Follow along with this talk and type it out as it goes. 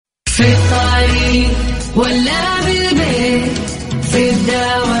في الطريق ولا بالبيت في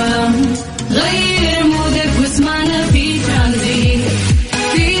الدوام غير مودك واسمعنا في ترانزيت.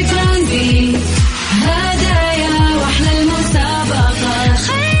 في ترانزيت هدايا واحلى المسابقة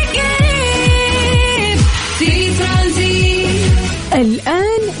خير قريب في ترانزيت.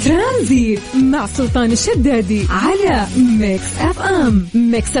 الآن ترانزيت مع سلطان الشدادي على ميكس اف ام.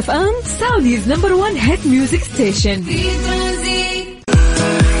 ميكس اف ام سعوديز نمبر 1 هيت ميوزك ستيشن. في ترانزيت.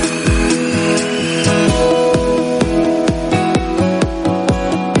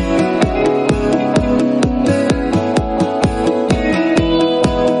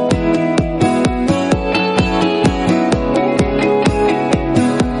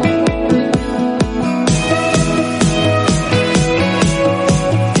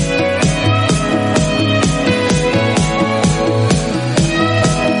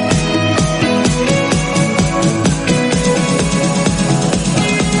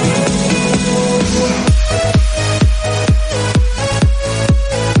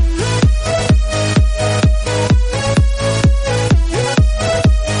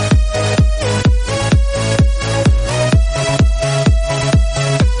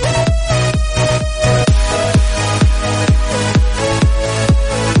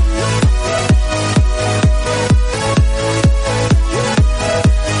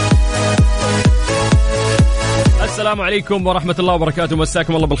 السلام عليكم ورحمة الله وبركاته.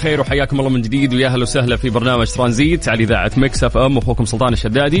 مساكم الله بالخير وحياكم الله من جديد ويا أهلا وسهلا في برنامج ترانزيت على إذاعة ميكس اف ام. أخوكم سلطان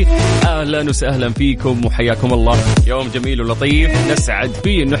الشدادي، أهلا وسهلا فيكم وحياكم الله. يوم جميل ولطيف نسعد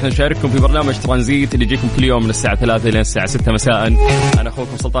فيه إنه إحنا نشارككم في برنامج ترانزيت اللي يجيكم كل يوم من الساعة 3 إلى الساعة 6 مساء. أنا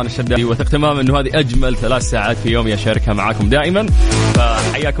أخوكم سلطان الشدادي، وثق تماما إنه هذه أجمل 3 ساعات في يومي أشاركها معاكم دائما،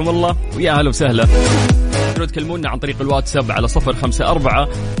 فحياكم الله ويا أهلا وسهلا. تكلمونا عن طريق الواتساب على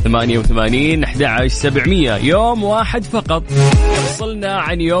 0548811700. يوم واحد فقط يفصلنا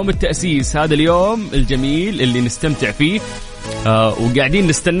عن يوم التأسيس، هذا اليوم الجميل اللي نستمتع فيه وقاعدين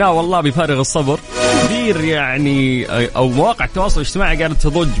نستناه والله بفارغ الصبر. كثير يعني أو مواقع التواصل الاجتماعي قاعدة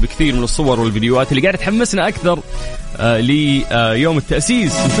تضج بكثير من الصور والفيديوهات اللي قاعدة تحمسنا أكثر ليوم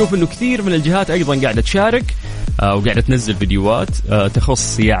التأسيس. نشوف إنه كثير من الجهات أيضا قاعدة تشارك وقاعدة تنزل فيديوهات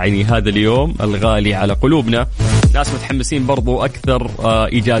تخص يعني هذا اليوم الغالي على قلوبنا. ناس متحمسين برضو أكثر،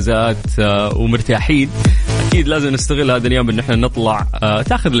 إجازات ومرتاحين. أكيد لازم نستغل هذا اليوم إن احنا نطلع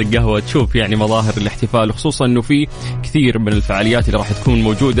تاخذ لك قهوة، تشوف يعني مظاهر الاحتفال، خصوصا إنه في كثير من الفعاليات اللي راح تكون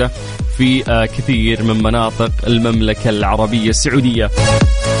موجودة في كثير من مناطق المملكة العربية السعودية.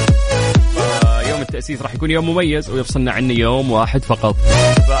 التأسيس راح يكون يوم مميز ويفصلنا عنه يوم واحد فقط.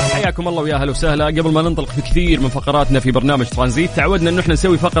 فحياكم الله ويا أهلا وسهلا. قبل ما ننطلق في كثير من فقراتنا في برنامج ترانزيت، تعودنا أنه احنا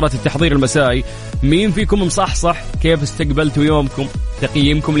نسوي فقرة التحضير المسائي. مين فيكم مصحصح؟ كيف استقبلتوا يومكم؟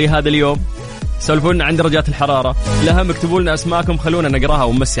 تقييمكم لهذا اليوم؟ سولفونا عن درجات الحرارة. الأهم اكتبوا لنا أسماءكم خلونا نقراها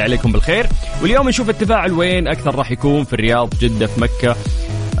ونمسي عليكم بالخير. واليوم نشوف التفاعل وين أكثر. راح يكون في الرياض، جدة، في مكة،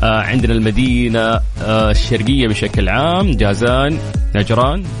 عندنا المدينة الشرقية بشكل عام، جازان،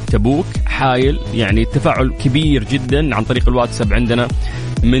 نجران، تبوك، حايل. يعني التفاعل كبير جدا عن طريق الواتساب عندنا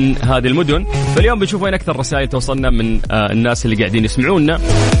من هذه المدن. فاليوم بنشوف وين أكثر رسائل توصلنا من الناس اللي قاعدين يسمعونا.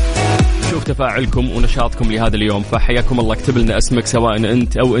 نشوف تفاعلكم ونشاطكم لهذا اليوم. فحياكم الله. اكتب لنا اسمك سواء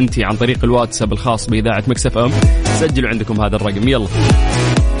أنت أو أنتي عن طريق الواتساب الخاص بإذاعة ميكس اف ام. سجلوا عندكم هذا الرقم، يلا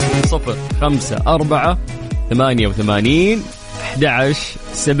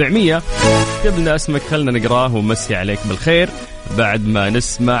 0548811700. اكتب لنا اسمك خلنا نقراه ونمسي عليك بالخير بعد ما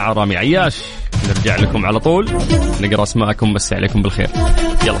نسمع رامي عياش. نرجع لكم على طول نقرأ اسماءكم ونمسي عليكم بالخير.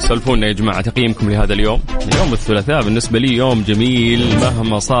 يلا سولفونا يا جماعة تقييمكم لهذا اليوم. يوم الثلاثاء بالنسبة لي يوم جميل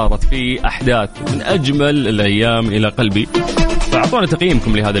مهما صارت فيه أحداث، من أجمل الأيام إلى قلبي. فأعطونا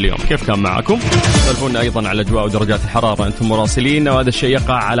تقييمكم لهذا اليوم، كيف كان معكم؟ سولفونا أيضا على أجواء ودرجات الحرارة، أنتم مراسلين وهذا الشيء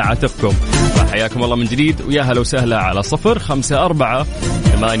يقع على عاتقكم. فحياكم الله من جديد ويا هلا وسهلا على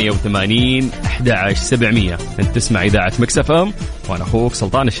 0548811700. أنت تسمع إذاعة ميكس اف ام وأنا أخوك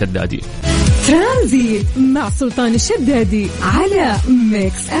سلطان الشدادي. ترانزيت مع سلطان الشدادي على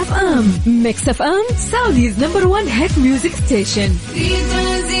ميكس اف ام. ميكس اف ام سعوديز نمبر 1 هيت ميوزك ستيشن. في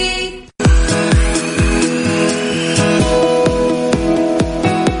ترانزيت.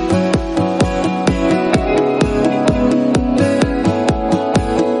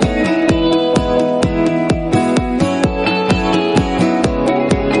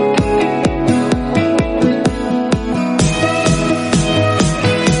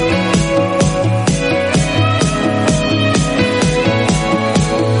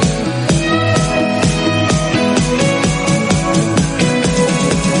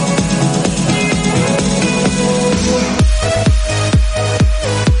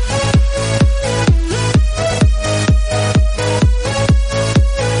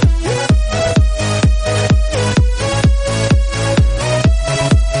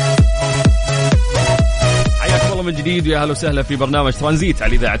 جديد، يا اهلا وسهلا في برنامج ترانزيت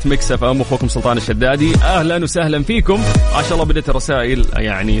على اذاعه مكس اف ام. اخوكم سلطان الشدادي، اهلا وسهلا فيكم. ما شاء الله بدات الرسائل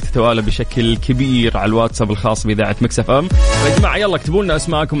يعني تتوالى بشكل كبير على الواتساب الخاص باذاعه مكس اف ام. يا جماعه يلا اكتبوا لنا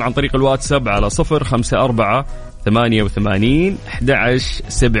اسماءكم عن طريق الواتساب على 054 88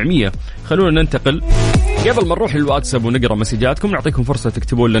 11700. خلونا ننتقل قبل ما نروح للواتساب ونقرأ مسجاتكم، نعطيكم فرصة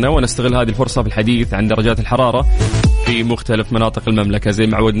تكتبون لنا ونستغل هذه الفرصة في الحديث عن درجات الحرارة في مختلف مناطق المملكة. زي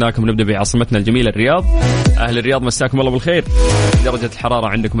ما عودناكم نبدأ بعاصمتنا الجميلة الرياض. أهل الرياض مساكم الله بالخير. درجة الحرارة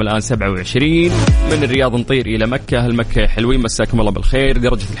عندكم الآن 27. من الرياض نطير إلى مكة. أهل مكة حلوين مساكم الله بالخير.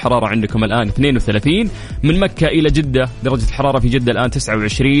 درجة الحرارة عندكم الآن 32. من مكة إلى جدة درجة الحرارة في جدة الآن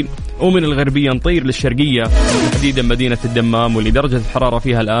 29. ومن الغربية نطير للشرقية تحديدا مدينة الدمام واللي درجة الحرارة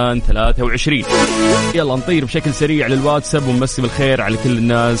فيها الآن 23. يلا نطير بشكل سريع للواتساب ونمسي بالخير على كل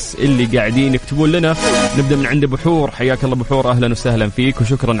الناس اللي قاعدين يكتبون لنا. نبدأ من عند بحور. حياك الله بحور، أهلا وسهلا فيك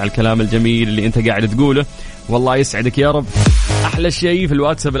وشكرا على الكلام الجميل اللي أنت قاعد تقوله، والله يسعدك يا رب. أحلى شيء في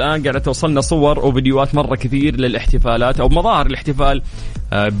الواتساب الآن قاعدة توصلنا صور وفيديوهات مرة كثير للاحتفالات أو مظاهر الاحتفال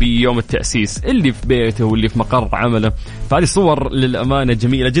بيوم التأسيس اللي في بيته واللي في مقر عمله. فهذه الصور للأمانة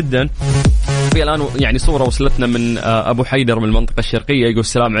جميلة جدا. في الآن يعني صورة وصلتنا من أبو حيدر من المنطقة الشرقية، يقول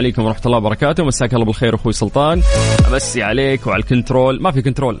السلام عليكم ورحمة الله وبركاته. مساك الله بالخير أخوي سلطان، أمسي عليك وعلى الكنترول. ما في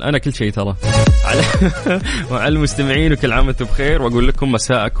كنترول، أنا كل شيء ترى وعلى المستمعين وكل عام وانتم بخير. وأقول لكم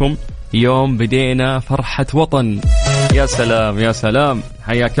مساءكم يوم بدينا فرحة وطن. يا سلام يا سلام،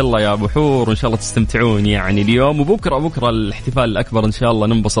 حياك الله يا بحور، وإن شاء الله تستمتعون يعني اليوم وبكرة الاحتفال الأكبر إن شاء الله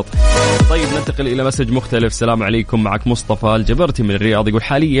ننبسط. طيب ننتقل إلى مسج مختلف. السلام عليكم، معك مصطفى الجبرتي من الرياض. يقول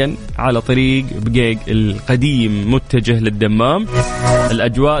حاليا على طريق بقيق القديم متجه للدمام،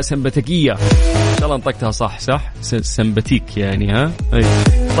 الأجواء سمبتكية. إن شاء الله انطقتها صح سمبتيك يعني ها.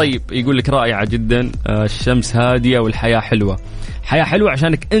 طيب يقول لك رائعة جدا، الشمس هادية والحياة حلوة. حياة حلوة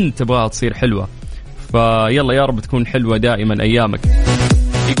عشانك أنت تبغاها تصير حلوة، فيلا يا رب تكون حلوة دائما أيامك.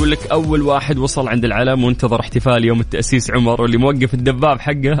 يقول لك أول واحد وصل عند العلم وانتظر احتفال يوم التأسيس عمر، واللي موقف الدباب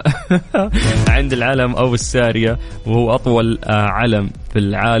حقه عند العلم أو السارية، وهو أطول علم في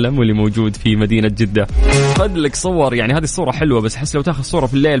العالم واللي موجود في مدينة جدة. خذ لك صور، يعني هذه الصورة حلوة بس حس لو تاخذ صورة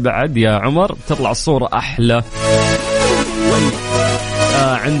في الليل بعد يا عمر تطلع الصورة أحلى.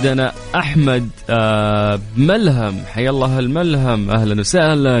 عندنا أحمد ملهم، حيا الله الملهم، أهلا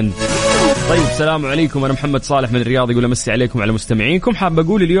وسهلا. طيب السلام عليكم، أنا محمد صالح من الرياض. يقول أمسي عليكم على مستمعينكم. حاب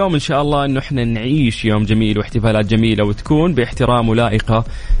أقول اليوم إن شاء الله إنه إحنا نعيش يوم جميل واحتفالات جميلة وتكون باحترام ولائقة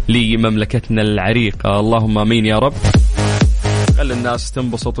لمملكتنا العريقة، اللهم آمين يا رب. خلي الناس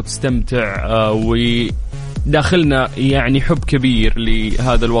تنبسط وتستمتع وداخلنا يعني حب كبير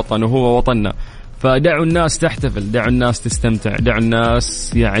لهذا الوطن وهو وطننا، فدعوا الناس تحتفل، دعوا الناس تستمتع، دعوا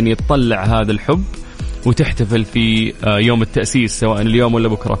الناس يعني تطلع هذا الحب وتحتفل في يوم التأسيس سواء اليوم ولا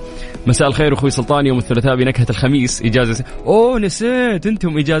بكرة. مساء الخير أخوي سلطان، يوم الثلاثاء بنكهة الخميس إجازة. أوه نسيت،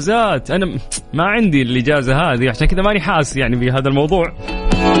 أنتم إجازات، أنا ما عندي الإجازة هذه عشان كذا ماني حاس يعني بهذا الموضوع.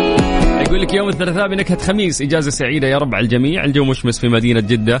 يقول لك يوم الثلاثاء بنكهة خميس، إجازة سعيدة يا رب على الجميع. الجو مشمس في مدينة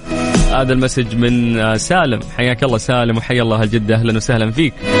جدة. هذا المسج من سالم، حياك الله سالم وحيا الله الجدة، أهلا وسهلا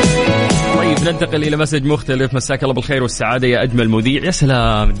فيك. طيب ننتقل إلى مسج مختلف. مساك الله بالخير والسعادة يا أجمل مذيع. يا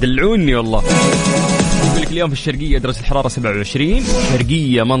سلام دلعوني والله. يقول لك اليوم في الشرقية درجة الحرارة 27.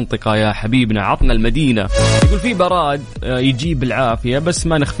 شرقية منطقة يا حبيبنا، عطنا المدينة. يقول في براد يجيب العافية بس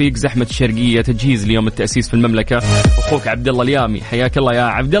ما نخفيك زحمة الشرقية، تجهيز ليوم التأسيس في المملكة. أخوك عبد الله اليامي، حياك الله يا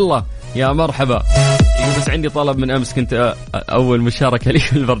عبد الله، يا مرحبا. يقول بس عندي طلب من أمس، كنت أول مشاركة لي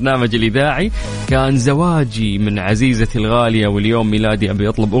في البرنامج الإذاعي، كان زواجي من عزيزتي الغالية واليوم ميلادي، أبي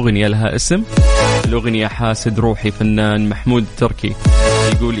أطلب أغنية لها اسم، الأغنية حاسد روحي فنان محمود التركي.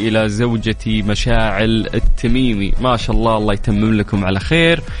 يقول إلى زوجتي مشاعل التميمي. ما شاء الله، الله يتمم لكم على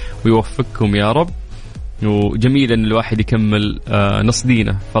خير ويوفقكم يا رب. وجميل أن الواحد يكمل نص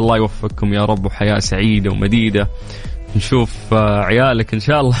دينه، فالله يوفقكم يا رب وحياة سعيدة ومديدة. نشوف عيالك إن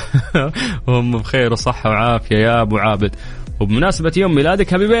شاء الله وهم بخير وصحة وعافية يا أبو عابد. وبمناسبة يوم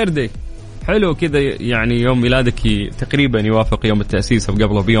ميلادك هابي بيردي، حلو كذا يعني يوم ميلادك تقريبا يوافق يوم التأسيس أو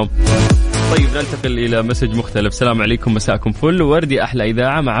قبله بيوم. طيب ننتقل إلى مسج مختلف. السلام عليكم، مساءكم فل ووردي، أحلى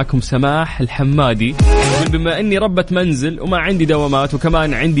إذاعة، معكم سماح الحمادي. بما أني ربة منزل وما عندي دوامات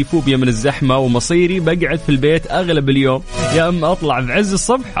وكمان عندي فوبيا من الزحمة ومصيري بقعد في البيت أغلب اليوم، يا أما أطلع بعز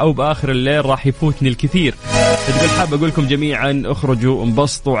الصبح أو بآخر الليل، راح يفوتني الكثير. تقول حاب أقول لكم جميعا اخرجوا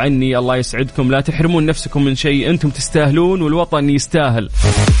انبسطوا عني، الله يسعدكم، لا تحرمون نفسكم من شيء، أنتم تستاهلون والوطن يستاهل.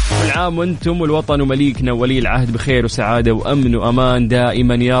 كل عام وأنتم والوطن ومليكنا وولي العهد بخير وسعادة وأمن وأمان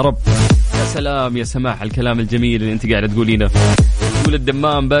دائما يا رب. يا سلام يا سماح الكلام الجميل اللي انت قاعد تقولينه. تقول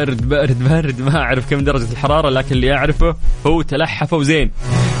الدمام برد برد برد، ما أعرف كم درجة الحرارة لكن اللي أعرفه هو تلحفه وزين.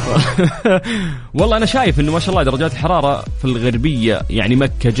 والله أنا شايف إنه ما شاء الله درجات الحرارة في الغربية يعني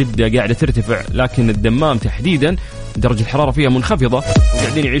مكة جدة قاعدة ترتفع، لكن الدمام تحديدا درجة الحرارة فيها منخفضة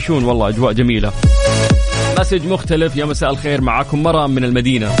وقاعدين يعيشون والله أجواء جميلة. مسج مختلف. يا مساء الخير، معكم مرام من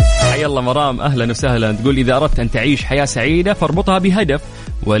المدينة. حيا الله مرام، أهلا وسهلا. تقول إذا أردت أن تعيش حياة سعيدة فاربطها بهدف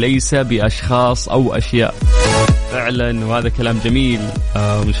وليس بأشخاص أو أشياء. فعلا وهذا كلام جميل.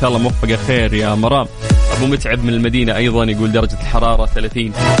 وإن شاء الله موفقة خير يا مرام. أبو متعب من المدينة أيضا يقول درجة الحرارة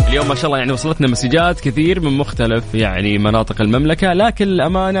 30 اليوم. ما شاء الله يعني وصلتنا مسجات كثير من مختلف يعني مناطق المملكة، لكن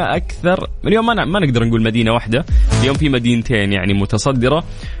الأمانة أكثر اليوم ما نقدر نقول مدينة واحدة، اليوم في مدينتين يعني متصدرة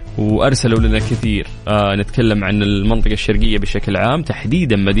وأرسلوا لنا كثير. نتكلم عن المنطقة الشرقية بشكل عام،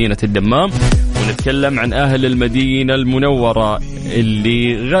 تحديدا مدينة الدمام، ونتكلم عن أهل المدينة المنورة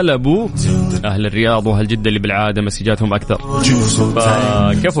اللي غلبوا أهل الرياض وأهل جدة اللي بالعادة مسجاتهم أكثر.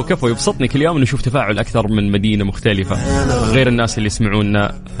 كفو يبسطني كل يوم نشوف تفاعل أكثر من مدينة مختلفة غير الناس اللي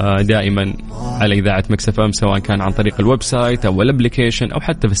يسمعونا دائما على إذاعة ميكس اف ام، سواء كان عن طريق الويب سايت أو الابليكيشن أو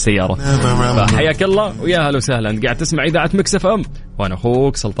حتى في السيارة. فحياك الله ويا هلا وسهلا. قاعد تسمع إذاعة ميكس اف ام وأنا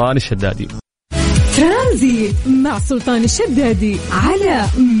أخوك سلطان الشدادي. ترانزيت مع سلطان الشدادي على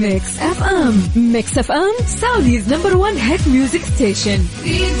ميكس اف ام. ميكس اف ام سعوديز نمبر 1 هيت ميوزك ستيشن.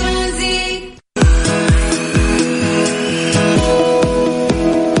 في ترانزيت.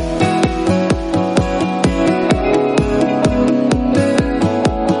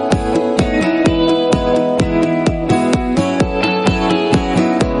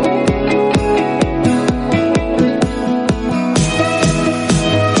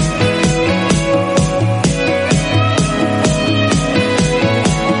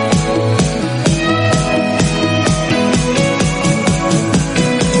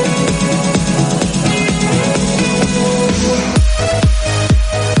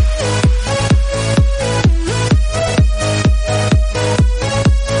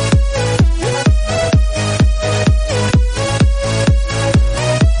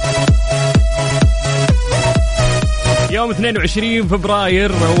 يوم 22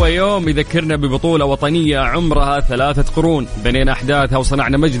 فبراير هو يوم يذكرنا ببطولة وطنية عمرها 3 قرون، بنينا أحداثها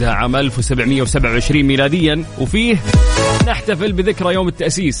وصنعنا مجدها عام 1727 ميلاديا، وفيه نحتفل بذكرى يوم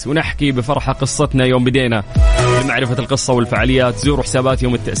التأسيس ونحكي بفرحة قصتنا يوم بدينا. لمعرفة القصة والفعاليات زوروا حسابات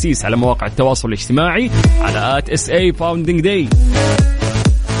يوم التأسيس على مواقع التواصل الاجتماعي على @SA Founding Day.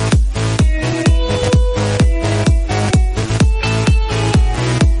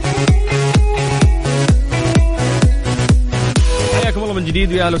 من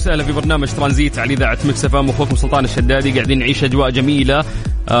جديد ويا اهلا وسهلا في برنامج ترانزيت على اذاعه ميكس اف ام، واخوكم سلطان الشدادي. قاعدين نعيش اجواء جميله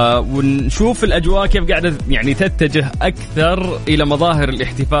ونشوف الاجواء كيف قاعده يعني تتجه اكثر الى مظاهر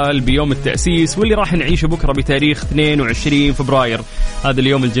الاحتفال بيوم التاسيس واللي راح نعيشه بكره بتاريخ 22 فبراير. هذا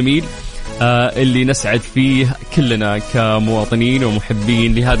اليوم الجميل اللي نسعد فيه كلنا كمواطنين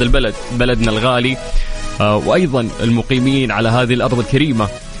ومحبين لهذا البلد، بلدنا الغالي، وايضا المقيمين على هذه الارض الكريمه.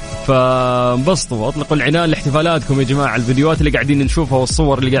 فانبسطوا واطلقوا العنان لاحتفالاتكم يا جماعة. الفيديوهات اللي قاعدين نشوفها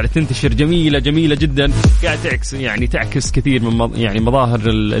والصور اللي قاعدة تنتشر جميلة جدا، قاعد تعكس كثير من يعني مظاهر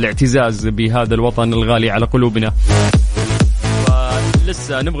الاعتزاز بهذا الوطن الغالي على قلوبنا.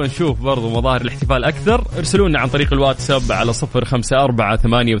 لسه نبغى نشوف برضو مظاهر الاحتفال أكثر. ارسلونا عن طريق الواتساب على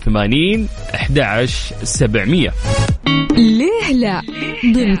 0548811700. ليه لا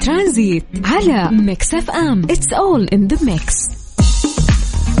ضمن ترانزيت على ميكس اف ام. It's all in the mix.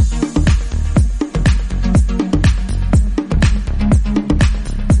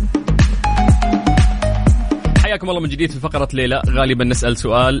 حياكم الله من جديد في فقرة ليلى. غالبا نسأل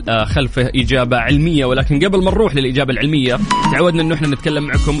سؤال خلفه إجابة علمية، ولكن قبل ما نروح للإجابة العلمية تعودنا أنه احنا نتكلم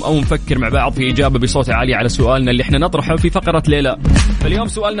معكم أو نفكر مع بعض في إجابة بصوت عالي على سؤالنا اللي احنا نطرحه في فقرة ليلى. فاليوم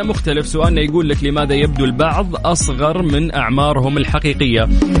سؤالنا مختلف. سؤالنا يقول لك لماذا يبدو البعض أصغر من أعمارهم الحقيقية؟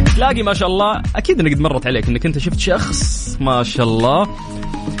 تلاقي ما شاء الله أكيد أنا قد مرت عليك أنك أنت شفت شخص ما شاء الله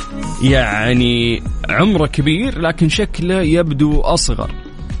يعني عمره كبير لكن شكله يبدو أصغر،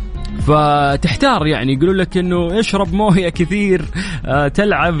 فتحتار يعني يقولوا لك انه اشرب مويه كثير،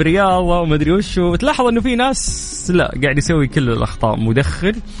 تلعب رياضه وما ادري وش، وتلاحظ انه في ناس لا قاعد يسوي كل الاخطاء،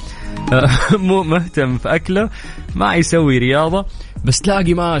 مدخن، مو مهتم في اكله، ما يسوي رياضه، بس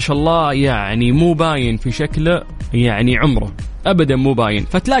تلاقي ما شاء الله يعني مو باين في شكله يعني عمره ابدا مو باين.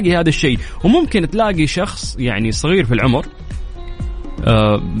 فتلاقي هذا الشيء. وممكن تلاقي شخص يعني صغير في العمر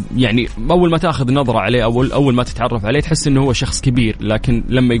يعني أول ما تأخذ نظرة عليه أول ما تتعرف عليه تحس إنه هو شخص كبير، لكن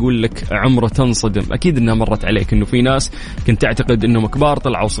لما يقول لك عمره تنصدم. أكيد إنها مرت عليك إنه في ناس كنت تعتقد إنهم كبار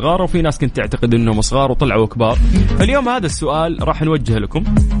طلعوا صغار، وفي ناس كنت تعتقد إنهم صغار وطلعوا كبار. فاليوم هذا السؤال راح نوجه لكم،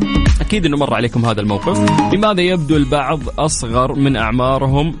 أكيد إنه مر عليكم هذا الموقف. لماذا يبدو البعض أصغر من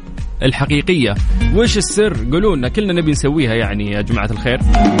أعمارهم الحقيقية. وش السر؟ قولوا لنا، كلنا نبي نسويها يعني يا جماعة الخير.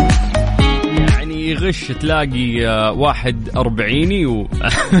 يعني غش تلاقي واحد 40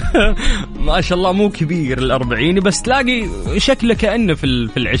 ما شاء الله مو كبير 40 بس تلاقي شكله كأنه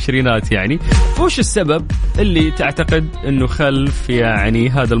في العشرينات يعني. وش السبب اللي تعتقد أنه خلف يعني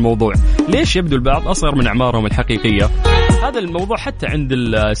هذا الموضوع؟ ليش يبدو البعض أصغر من أعمارهم الحقيقية؟ هذا الموضوع حتى عند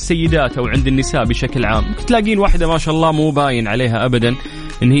السيدات أو عند النساء بشكل عام. تلاقين واحدة ما شاء الله مو باين عليها أبدا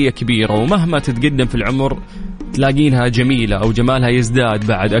إن هي كبيرة، ومهما تتقدم في العمر تلاقينها جميلة أو جمالها يزداد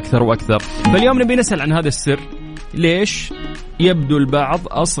بعد أكثر وأكثر. فاليوم نبي نسأل عن هذا السر، ليش يبدو البعض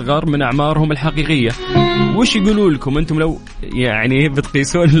أصغر من أعمارهم الحقيقية؟ وش يقولوا لكم أنتم لو يعني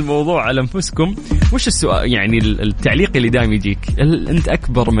بتقيسون الموضوع على أنفسكم؟ وش السؤال يعني التعليق اللي دائم يجيك؟ هل أنت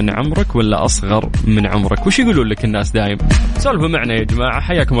أكبر من عمرك ولا أصغر من عمرك؟ وش يقولوا لك الناس دائم؟ سولفوا معنا يا جماعة،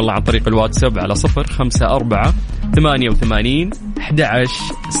 حياكم الله عن طريق الواتساب على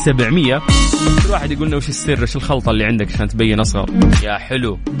 054-88-11-700. كل واحد يقولنا وش السر، وش الخلطة اللي عندك عشان تبين أصغر. يا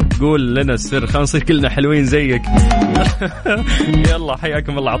حلو قول لنا السر، خلينا نصير كلنا حلوين زيك. يلا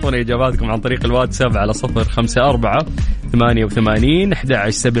حياكم الله، عطونا إجاباتكم عن طريق الواتساب على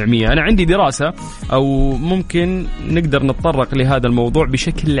 054-88-11-700. أنا عندي دراسة أو ممكن نقدر نتطرق لهذا الموضوع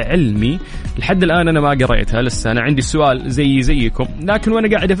بشكل علمي، لحد الآن أنا ما قرأتها لسه. أنا عندي السؤال زيكم، لكن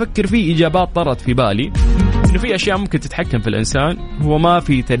وأنا قاعد أفكر فيه إجابات طرت في بالي إنه في أشياء ممكن تتحكم في الإنسان، هو ما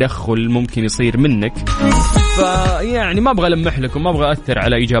في تدخل ممكن يصير منك. فيعني ما أبغى ألمح لكم، ما أبغى أثر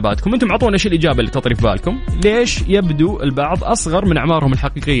على إجاباتكم. أنتم عطونا إيش الإجابة اللي تطري في بالكم. ليش يبدو البعض أصغر من أعمارهم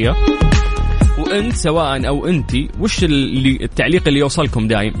الحقيقية؟ وأنت سواء أو أنتي، وش التعليق اللي يوصلكم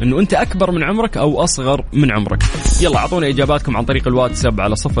دايم، إنه أنت أكبر من عمرك أو أصغر من عمرك؟ يلا عطونا إجاباتكم عن طريق الواتساب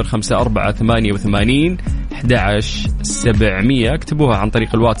على 054-88-11-700. اكتبوها عن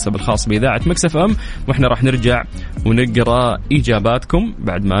طريق الواتساب الخاص بإذاعة مكس اف ام، وإحنا راح نرجع ونقرأ إجاباتكم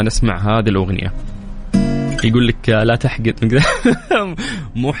بعد ما نسمع هذه الأغنية. يقول لك لا تحقد.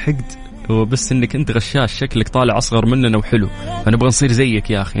 مو حقد، هو بس انك انت غشاش، شكلك طالع اصغر مننا وحلو، فنبغى نصير زيك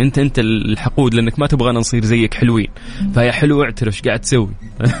يا اخي. انت الحقود لانك ما تبغانا نصير زيك حلوين. فيا حلو اعترف ايش قاعد تسوي.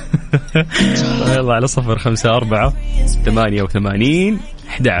 يلا على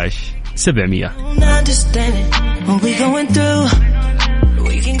 054-88-11-700.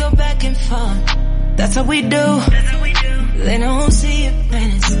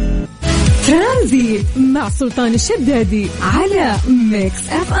 ترانزيت مع سلطان الشدادي على ميكس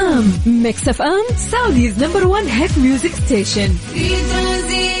اف ام. ميكس اف ام سعوديز نمبر 1 هيت ميوزك ستيشن. في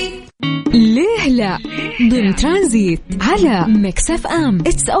ترانزيت. ليه لا ضمن ترانزيت على ميكس اف ام.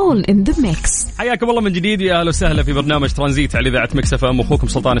 It's all in the mix. حياكم الله من جديد، يا اهلا وسهلا في برنامج ترانزيت على اذاعه ميكس اف ام، واخوكم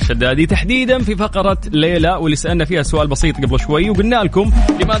سلطان الشدادي، تحديدا في فقره ليلى، واللي سالنا فيها سؤال بسيط قبل شوي وقلنا لكم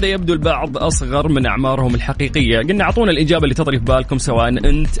لماذا يبدو البعض اصغر من اعمارهم الحقيقيه. قلنا اعطونا الاجابه اللي تطري في بالكم سواء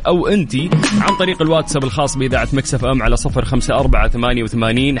انت او انتي عن طريق الواتساب الخاص باذاعه ميكس اف ام على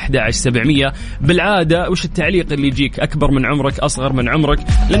 054-88-11-700. بالعاده وش التعليق اللي يجيك؟ اكبر من عمرك، اصغر من عمرك؟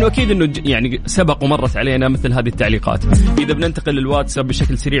 لانه اكيد انه يعني سبق ومرت علينا مثل هذه التعليقات. إذا بننتقل للواتساب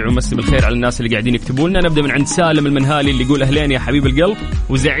بشكل سريع ومسي بالخير على الناس اللي قاعدين يكتبوا لنا، نبدأ من عند سالم المنهالي اللي يقول أهلين يا حبيب القلب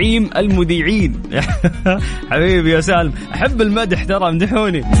وزعيم المذيعين. حبيبي يا سالم، أحب المدح ترى،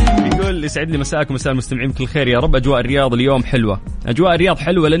 امدحوني. يقول يسعد لي مساءكم مساء المستمعين بكل خير يا رب. أجواء الرياض اليوم حلوة، أجواء الرياض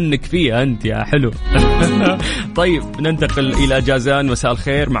حلوة لأنك فيها أنت يا حلو. طيب ننتقل إلى جازان، مساء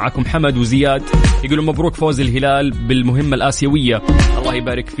الخير، معكم حمد وزياد. يقولوا مبروك فوز الهلال بالمهمة الآسيوية، الله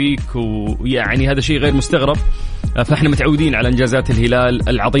يبارك فيك. ويعني هذا شيء غير مستغرب، فاحنا متعودين على انجازات الهلال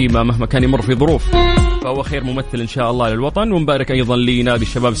العظيمه مهما كان يمر في ظروف، فهو خير ممثل ان شاء الله للوطن. ونبارك ايضا لنادي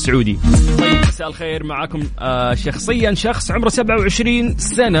الشباب السعودي. طيب مساء الخير، معكم شخصيا شخص عمره 27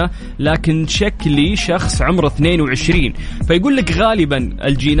 سنه لكن شكلي شخص عمره 22. فيقول لك غالبا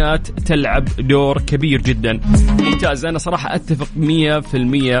الجينات تلعب دور كبير جدا. ممتاز، انا صراحه اتفق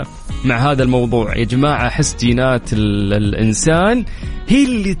 100% مع هذا الموضوع يا جماعه. احس جينات الانسان هي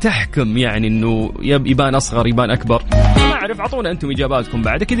اللي تحكم، يعني انه يبان اصغر يبان اكبر. ما اعرف، اعطونا انتم اجاباتكم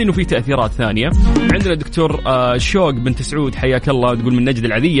بعد، اكيد انه في تاثيرات ثانيه. عندنا دكتور شوق بنت سعود، حياك الله، تقول من نجد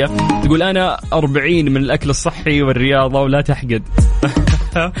العذيه، تقول انا 40 من الاكل الصحي والرياضه ولا تحقد.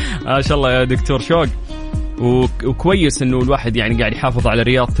 ما شاء الله يا دكتور شوق. وكويس انه الواحد يعني قاعد يحافظ على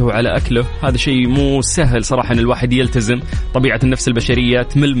رياضته وعلى اكله، هذا شيء مو سهل صراحه ان الواحد يلتزم، طبيعه النفس البشريه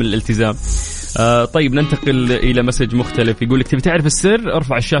تمل من الالتزام. طيب ننتقل إلى مسج مختلف، يقولك تبي تعرف السر؟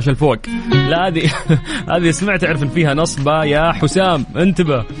 ارفع الشاشة لفوق. لا هذه سمعت تعرف إن فيها نصبة يا حسام،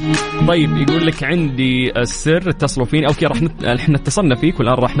 انتبه. طيب يقول لك عندي السر، اتصلوا فيني. أوكي احنا اتصلنا فيك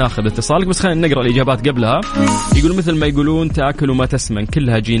والآن راح ناخذ اتصالك، بس خلينا نقرأ الإجابات قبلها. يقول مثل ما يقولون تأكل وما تسمن،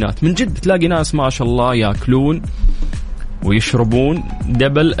 كلها جينات. من جد تلاقي ناس ما شاء الله يأكلون ويشربون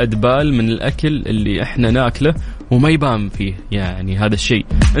دبل أدبال من الأكل اللي إحنا ناكله وما يبان فيه يعني هذا الشيء.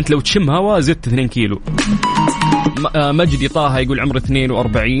 أنت لو تشم هوا زدت 2 كيلو. مجدي طه يقول عمره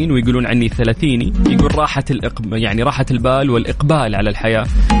 42 ويقولون عني 30. يقول يعني راحة البال والإقبال على الحياة.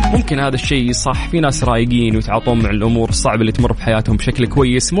 ممكن هذا الشيء صح، في ناس رايقين ويتعاطون مع الأمور الصعبة اللي تمر في حياتهم بشكل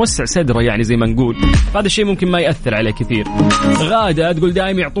كويس، موسع صدره يعني زي ما نقول، هذا الشيء ممكن ما يأثر عليه كثير. غادة تقول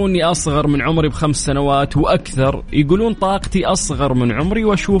دائما يعطوني أصغر من عمري ب5 سنوات وأكثر، يقولون طاقتي أصغر من عمري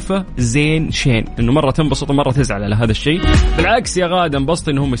وأشوفه زين شين، إنه مرة تنبسط ومرة تزعل على هذا الشيء. بالعكس يا غادة انبسط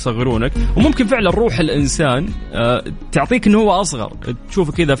إنهم يصغرونك، وممكن فعلا روح الإنسان تعطيك إنه هو أصغر،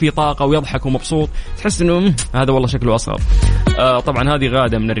 تشوفه كذا في طاقة ويضحك ومبسوط، تحس إنه هذا والله شكله أصغر. طبعا هذه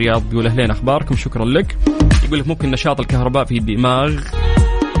غادة من الرياض تقول أهلين أخباركم، شكرا لك. يقول لك ممكن نشاط الكهرباء في الدماغ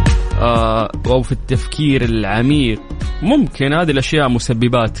أو في التفكير العميق، ممكن هذه الأشياء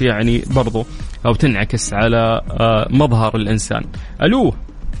مسببات يعني برضو أو تنعكس على مظهر الإنسان. ألو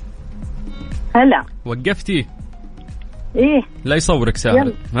هلا وقفتي؟ إيه لا يصورك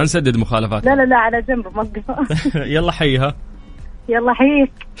سهل، ما نسدد مخالفات. لا على جنب موقفة. يلا حيها. يلا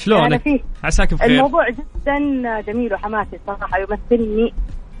حيك، شلونك؟ عساك بخير. الموضوع جدا جميل وحماسي صراحة، يمثلني.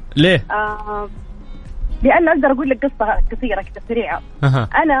 ليه؟ لأن أقدر أقول لك قصة قصيرة كده سريعة.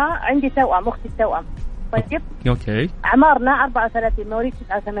 أنا عندي توأم، أختي التوأم. طيب أوكي. أعمارنا 34، مواليد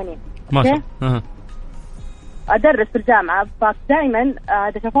 89. ما شاء الله. أدرس في الجامعة، فدائما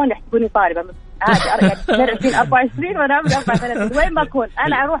إذا شافوني يحسبوني طالبة عادي، يعني 24 وأنا عمري 34. وين ما أكون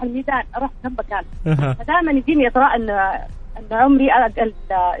أنا أروح الميدان، أروح كم مكان، فدائما يجيني إطراء إن عمري أقل،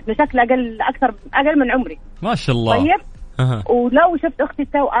 إن شكلي أقل من عمري. ما شاء الله. طيب. ولو شفت أختي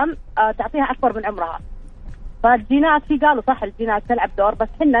التوأم تعطيها أكبر من عمرها، فالجينات في قالوا صح الجينات تلعب دور، بس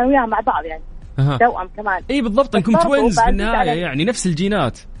حنا وياها مع بعض يعني. توأم كمان. إيه بالضبط، إنكم توينز في النهاية يعني نفس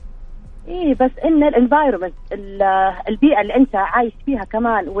الجينات. إيه بس إن الانفايرومنت، البيئة اللي أنت عايش فيها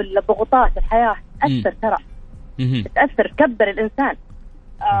كمان، والضغوطات الحياة تأثر، ترى تأثر، تكبر الإنسان.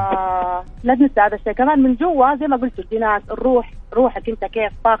 لا تنسى هذا الشيء كمان من جوا، زي ما قلت الجينات، روحك أنت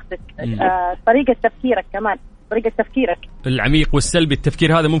كيف، طاقتك، طريقة تفكيرك كمان، طريقة تفكيرك العميق والسلبي.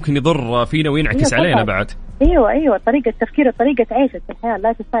 التفكير هذا ممكن يضر فينا وينعكس علينا بعد. ايوه طريقة تفكير، طريقة عيشك في الحياة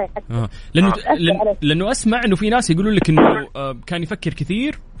لا تستطيع حتى. لانه اسمع انه في ناس يقولون لك انه كان يفكر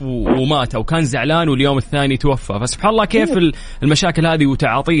كثير ومات، او كان زعلان واليوم الثاني توفى. فسبحان الله كيف المشاكل هذه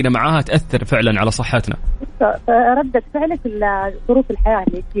وتعاطينا معاها تأثر فعلا على صحتنا. ردة فعلك ظروف الحياة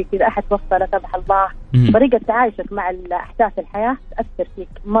اللي تجيك، إذا أحد توفى لا سمح الله، طريقة تعايشك مع الأحداث الحياة تأثر فيك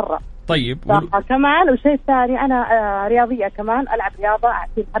مرة. طيب كمان وشيء ثاني، أنا رياضية كمان، ألعب رياضة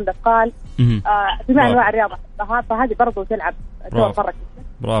في محل قال جميع أنواع الرياضة، فهذه برضو تلعب دور مرة.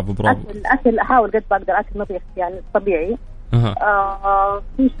 برافو. الأكل أحاول قد بقدر أكل نظيف يعني طبيعي.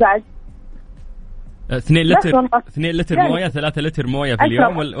 فيش بعد 2 لتر موية، 3 لتر موية في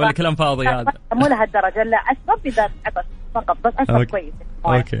اليوم، ولا كلام فاضي هذا؟ مو لهالدرجة، لا أشرب إذا عطش فقط، بس أشرب كويس.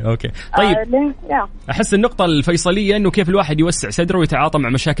 أوكي. طيب أحس النقطة الفيصلية إنه كيف الواحد يوسع صدره ويتعاطى مع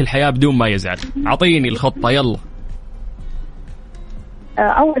مشاكل الحياة بدون ما يزعل. أعطيني الخطة يلا.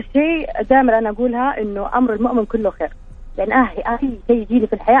 أول شيء دائما أنا أقولها إنه أمر المؤمن كله خير، يعني أي شيء يجيني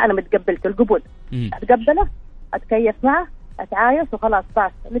في الحياة أنا متقبلته، القبول، أتقبله، أتكيف معه، أتعايش وخلاص،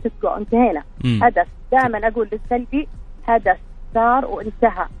 بس لتسكو انتهينا. حدث دائما أقول للسلبي حدث صار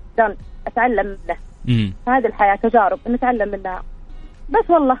وانتهى، دن، أتعلم منه. هذه الحياة تجارب نتعلم منها، بس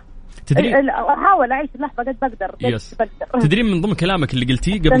والله أحاول أعيش اللحظة قد بقدر. تدرين من ضمن كلامك اللي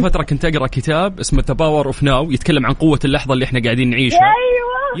قلتيه قبل فترة كنت أقرأ كتاب اسمه The Power of Now، يتكلم عن قوة اللحظة اللي احنا قاعدين نعيشها.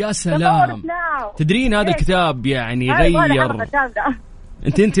 أيوة يا سلام. تدرين هذا الكتاب يعني غير،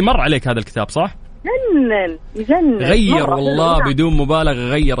 انت مر عليك هذا الكتاب صح؟ يجنن غير والله بدون مبالغة،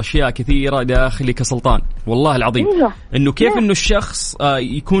 غير أشياء كثيرة داخلي كسلطان والله العظيم. إنه كيف إنه الشخص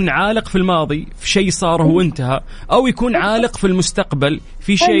يكون عالق في الماضي في شيء صار هو انتهى، أو يكون عالق في المستقبل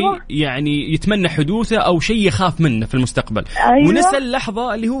في شيء يعني يتمنى حدوثه أو شيء يخاف منه في المستقبل، ونسى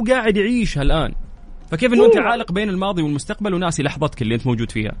اللحظة اللي هو قاعد يعيشها الآن. فكيف إنه أنت عالق بين الماضي والمستقبل وناسي لحظتك اللي أنت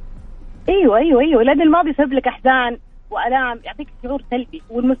موجود فيها. أيوة لأن الماضي يسبب لك أحزان وألام، يعطيك شعور سلبي،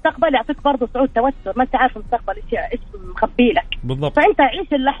 والمستقبل يعطيك برضه شعور توتر، ما أنت عارف المستقبل إيش مخبي لك. بالضبط. فأنت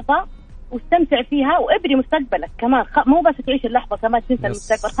عيش اللحظة واستمتع فيها وابني مستقبلك كمان، مو بس تعيش اللحظة كمان تنسى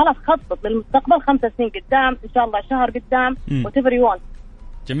المستقبل. خلاص خطط للمستقبل 5 سنين قدام إن شاء الله، شهر قدام، whatever you want.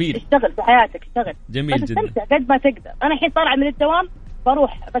 جميل. اشتغل في حياتك، اشتغل. جميل بس جدا. استمتع قد ما تقدر. أنا الحين طالعة من الدوام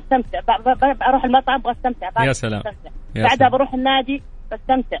بروح بستمتع، بروح المطعم بستمتع. يا سلام. بعدها بروح النادي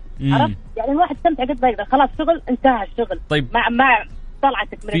بستمتع. عرفت يعني الواحد يستمتع قد ما يقدر. خلاص شغل انتهى الشغل. طيب. مع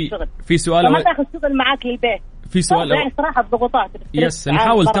طلعتك من الشغل. في سؤال ما تاخذ شغل معاك للبيت. في سؤال يعني صراحة الضغوطات يس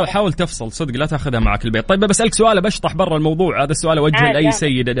حاول تفصل صدق، لا تاخذها معك البيت. طيب بسألك سؤال بشطح برا الموضوع، هذا السؤال أوجهه لأي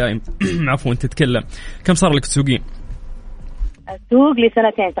سيدة دائم. عفوا تتكلم. كم صار لك تسوقين؟ أسوق لي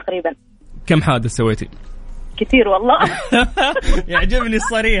 2 تقريبا. كم حادث سويتي؟ كثير والله. يعجبني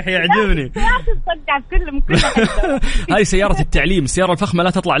الصريح، يعجبني. هاي سيارة التعليم، السيارة الفخمة لا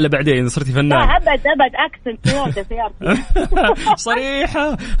تطلع إلا بعدين إذا صرتي فنان. لا أبد أكسنت سيارتي.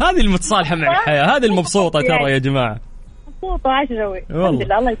 صريحة، هذه المتصالحة مع الحياة، هذه المبسوطة ترى يا جماعة. مبسوطة عايش جوي الحمد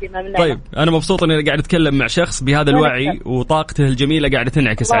لله، الله يديمها مننا. طيب أنا مبسوط إني قاعد أتكلم مع شخص بهذا الوعي وطاقته الجميلة قاعدة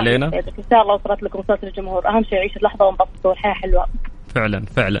تنعكس علينا. إن شاء الله وصلت لكم صوت الجمهور، أهم شيء يعيش اللحظة ونبسط والحياة حلوة.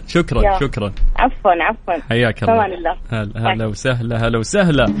 فعلا شكرا. عفوا حياك الله. هلا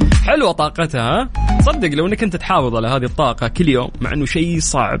وسهلا. حلوة طاقتها. صدق لو انك انت تحافظ على هذه الطاقة كل يوم، مع انه شيء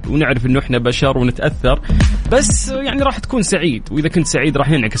صعب ونعرف انه احنا بشر ونتأثر، بس يعني راح تكون سعيد، واذا كنت سعيد راح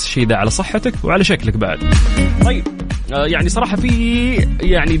ينعكس الشيء ده على صحتك وعلى شكلك بعد. طيب يعني صراحة في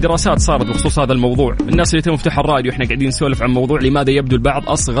يعني دراسات صارت بخصوص هذا الموضوع. الناس اللي تفتح الراديو احنا قاعدين نسولف عن موضوع لماذا يبدو البعض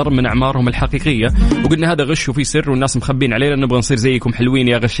أصغر من أعمارهم الحقيقية، وقلنا هذا غش وفي سر والناس مخبين علينا، نبغى نصير زيكم حلوين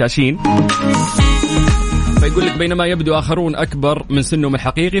يا غشاشين. فيقول لك بينما يبدو آخرون أكبر من سنهم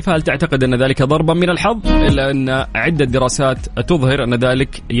الحقيقي، فهل تعتقد أن ذلك ضربا من الحظ؟ إلا أن عدة دراسات تظهر أن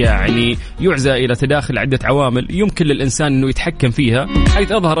ذلك يعني يعزى إلى تداخل عدة عوامل يمكن للإنسان أنه يتحكم فيها،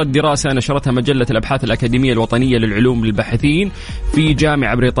 حيث أظهرت دراسة نشرتها مجلة الأبحاث الأكاديمية الوطنية للعلوم للباحثين في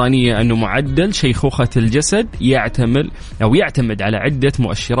جامعة بريطانية أنه معدل شيخوخة الجسد يعتمد على عدة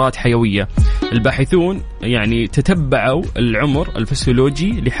مؤشرات حيوية. الباحثون يعني تتبعوا العمر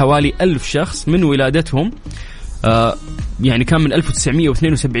الفسيولوجي لحوالي 1000 شخص من ولادتهم، يعني كان من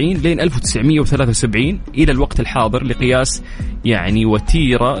 1972 لين 1973 إلى الوقت الحاضر، لقياس يعني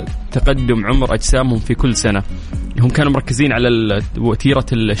وتيرة تقدم عمر أجسامهم في كل سنة. هم كانوا مركزين على وتيرة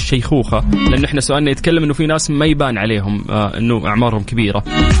الشيخوخة، لأن احنا سؤالنا يتكلم أنه في ناس ما يبان عليهم أنه أعمارهم كبيرة.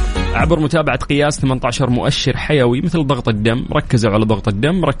 عبر متابعة قياس 18 مؤشر حيوي مثل ضغط الدم، ركزوا على ضغط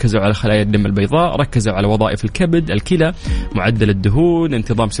الدم، ركزوا على خلايا الدم البيضاء، ركزوا على وظائف الكبد، الكلى، معدل الدهون،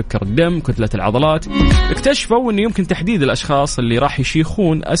 انتظام سكر الدم، كتلة العضلات. اكتشفوا أنه يمكن تحديد الأشخاص اللي راح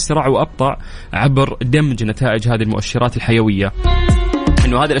يشيخون أسرع وأبطأ عبر دمج نتائج هذه المؤشرات الحيوية.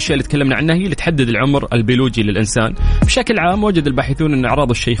 إنه هذه الأشياء اللي تكلمنا عنها هي اللي تحدد العمر البيولوجي للإنسان. بشكل عام وجد الباحثون أن أعراض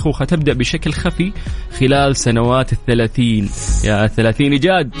الشيخوخة تبدأ بشكل خفي خلال سنوات 30. يا 30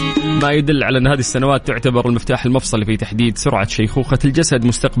 إيجاد، ما يدل على أن هذه السنوات تعتبر المفتاح المفصلي في تحديد سرعة شيخوخة الجسد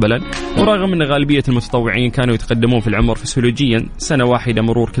مستقبلا. ورغم أن غالبية المتطوعين كانوا يتقدمون في العمر فسيولوجيا سنة واحدة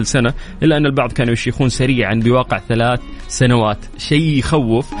مرور كل سنة، إلا أن البعض كانوا يشيخون سريعا بواقع 3 سنوات. شيء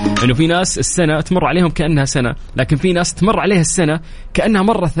يخوف أنه في ناس السنة تمر عليهم كأنها سنة، لكن في ناس تمر عليها السنة كأنها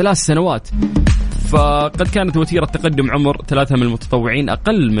مرة 3 سنوات. فقد كانت وتيرة تقدم عمر 3 من المتطوعين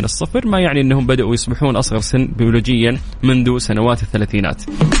أقل من الصفر، ما يعني أنهم بدأوا يصبحون أصغر سن بيولوجيا منذ سنوات الثلاثينات.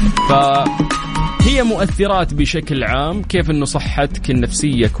 فهي مؤثرات بشكل عام، كيف أنه صحتك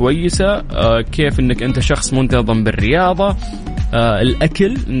النفسية كويسة، كيف أنك أنت شخص منتظم بالرياضة،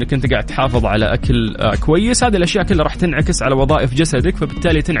 الأكل، أنك أنت قاعد تحافظ على أكل كويس. هذه الأشياء كلها راح تنعكس على وظائف جسدك،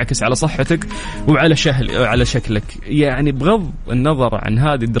 فبالتالي تنعكس على صحتك وعلى على شكلك. يعني بغض النظر عن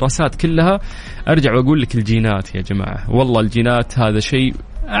هذه الدراسات كلها، أرجع وأقول لك الجينات يا جماعة، والله الجينات هذا شيء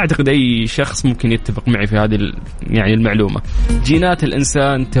أعتقد أي شخص ممكن يتفق معي في هذه يعني المعلومة. جينات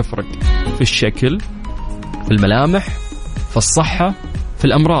الإنسان تفرق في الشكل، في الملامح، في الصحة، في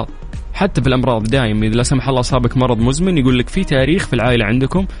الأمراض. حتى في الأمراض دائما إذا لا سمح الله أصابك مرض مزمن يقول لك في تاريخ في العائلة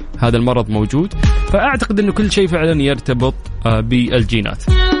عندكم هذا المرض موجود. فأعتقد أنه كل شيء فعلا يرتبط بالجينات.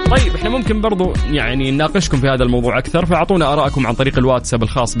 طيب احنا ممكن برضو يعني نناقشكم في هذا الموضوع أكثر، فأعطونا آراءكم عن طريق الواتساب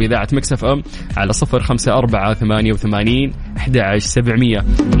الخاص بإذاعة ميكس اف ام على 0548811700.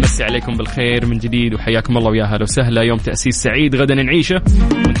 نمسي عليكم بالخير من جديد وحياكم الله ويا هلا وسهلا. يوم تأسيس سعيد غدا نعيشه،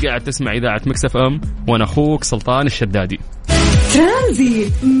 وانت قاعد تسمع إذاعة ميكس اف ام وأنا أخوك سلطان الشدادي.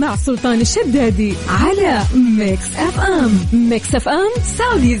 ترانزيت مع سلطان الشدادي على ميكس اف ام. ميكس اف ام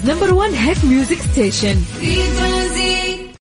سعوديز نمبر 1 هيت ميوزك ستيشن.